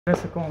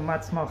Conferência com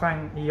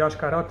Moraing e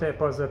Oscar Otte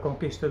após a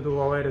conquista do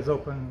Oeiras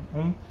Open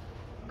 1.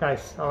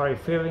 Guys, how are you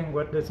feeling?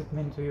 What does it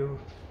mean to you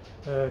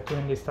to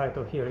win this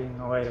title here in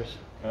Oeiras?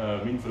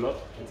 Means a lot.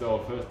 It's our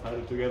first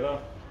title together.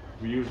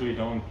 We usually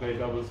don't play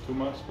doubles too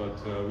much, but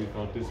we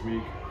thought this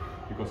week,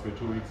 because we're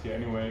 2 weeks here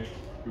anyway,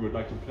 we would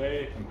like to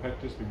play and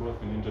practice. We've both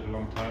been injured a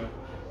long time,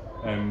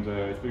 and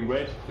it's been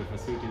great. The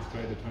facility is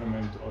great, the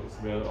tournament is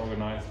well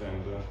organized,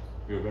 and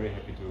we were very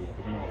happy to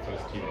win our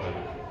first team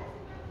title.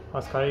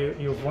 Oscar,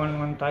 you've won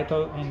one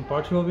title in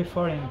Portugal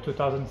before, in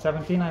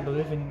 2017, I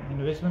believe,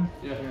 in Lisbon.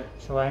 Yeah.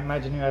 So I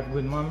imagine you have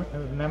good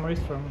memories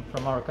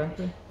from our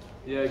country.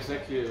 Yeah,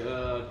 exactly.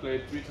 I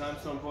played 3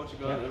 times now in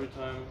Portugal, and every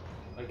time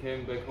I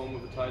came back home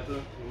with a title,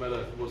 no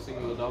matter if it was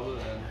single or double.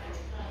 And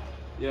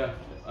yeah,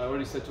 I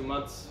already said to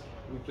Mats,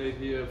 we played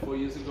here 4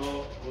 years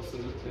ago, was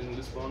in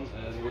Lisbon,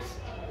 and it was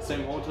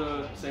same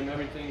hotel, same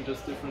everything,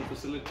 just different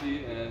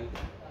facility. And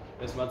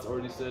as Mats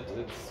already said,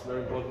 it's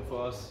very important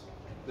for us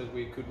that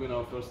we could win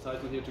our first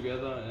title here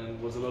together, and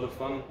it was a lot of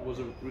fun. It was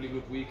a really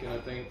good week, and I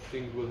think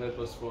it will help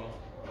us for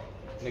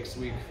next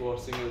week for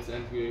singles,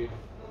 and we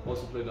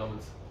also play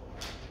doubles.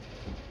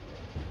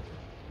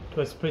 It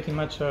was pretty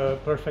much a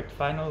perfect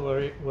final.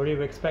 Were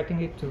you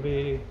expecting it to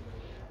be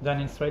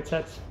done in straight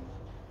sets?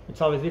 It's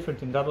always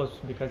different in doubles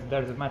because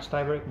there's a match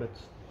tiebreak, but...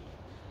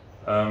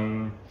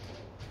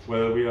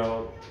 Well, we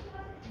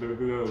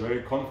were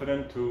very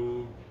confident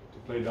to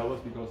play doubles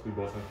because we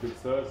both have good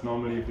serves.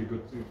 Normally,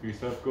 if we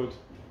serve good,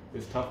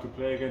 it's tough to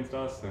play against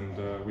us,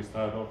 and we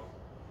started off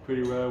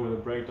pretty well with a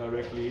break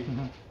directly,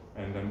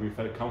 and then we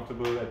felt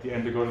comfortable. At the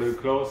end, it got a little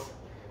close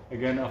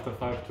again after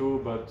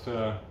 5-2, but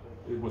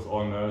it was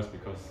all nerves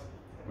because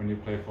when you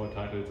play for a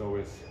title, it's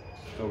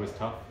always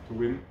tough to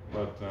win.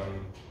 But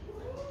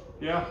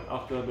yeah,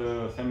 after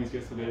the semis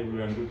yesterday, we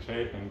were in good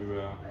shape, and we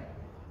were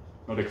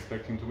not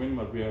expecting to win,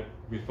 but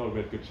we thought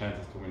we had good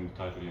chances to win the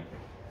title here.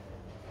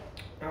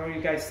 How are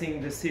you guys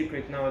seeing the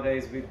circuit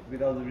nowadays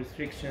with all the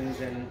restrictions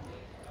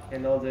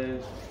and all the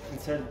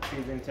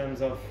uncertainties in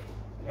terms of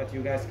what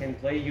you guys can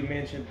play? You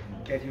mentioned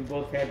that you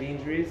both had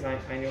injuries. I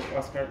know,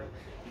 Oscar,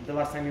 the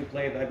last time you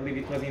played, I believe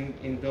it was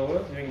in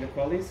Doha during the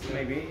qualies,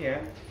 maybe, yeah.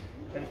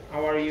 And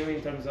how are you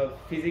in terms of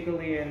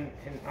physically, and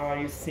how are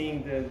you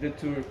seeing the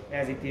tour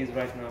as it is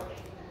right now?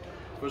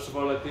 First of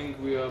all, I think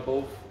we are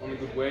both on a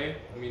good way.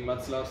 I mean,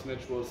 Mats' last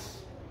match was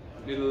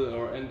middle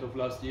or end of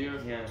last year,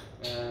 yeah.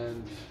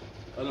 And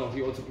I don't know,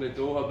 he also played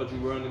Doha, but we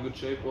were in a good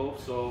shape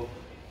both, so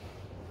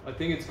I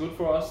think it's good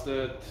for us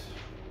that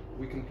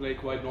we can play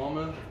quite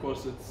normal. Of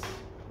course, it's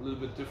a little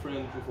bit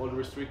different with all the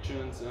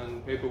restrictions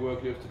and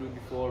paperwork you have to do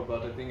before,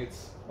 but I think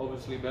it's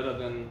obviously better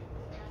than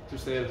to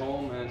stay at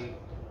home and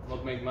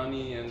not make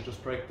money and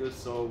just practice.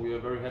 So we are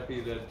very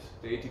happy that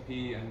the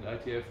ATP and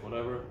ITF,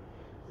 whatever,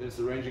 is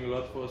arranging a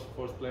lot for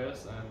us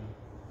players. And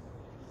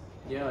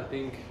yeah, I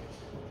think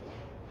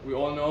we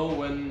all know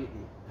when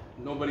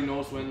nobody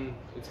knows when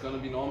it's gonna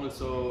be normal,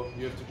 so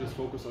you have to just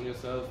focus on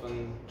yourself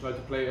and try to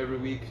play every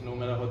week, no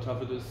matter how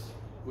tough it is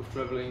with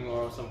traveling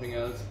or something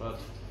else. But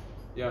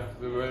yeah,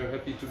 we're very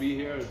happy to be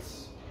here.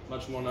 It's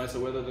much more nicer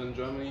weather than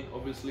Germany,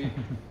 obviously.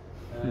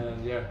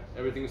 And yeah,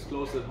 everything is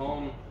closed at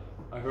home.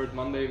 I heard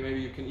Monday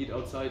maybe you can eat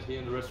outside here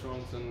in the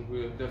restaurants, and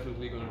we're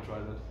definitely gonna try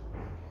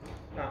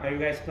that. Are you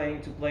guys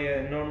planning to play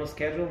a normal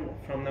schedule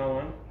from now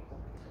on?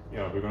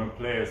 Yeah, we're gonna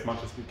play as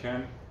much as we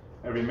can.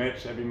 Every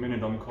match, every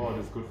minute on court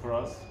is good for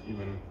us,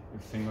 even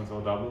if singles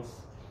or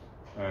doubles.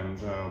 And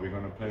we're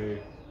going to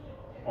play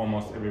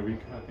almost every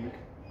week, I think,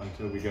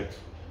 until we get,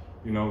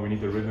 we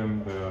need the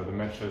rhythm, the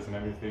matches and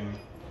everything.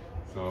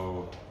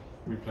 So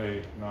we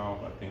play now,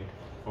 I think,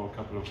 for a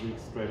couple of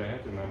weeks straight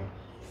ahead, and then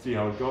see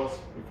how it goes.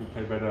 If we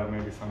play better,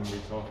 maybe some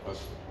weeks off,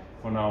 but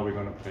for now we're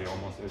going to play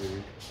almost every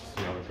week,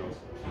 see how it goes.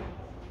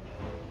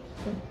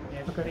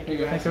 Okay. Thank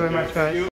you Thank you very much, guys.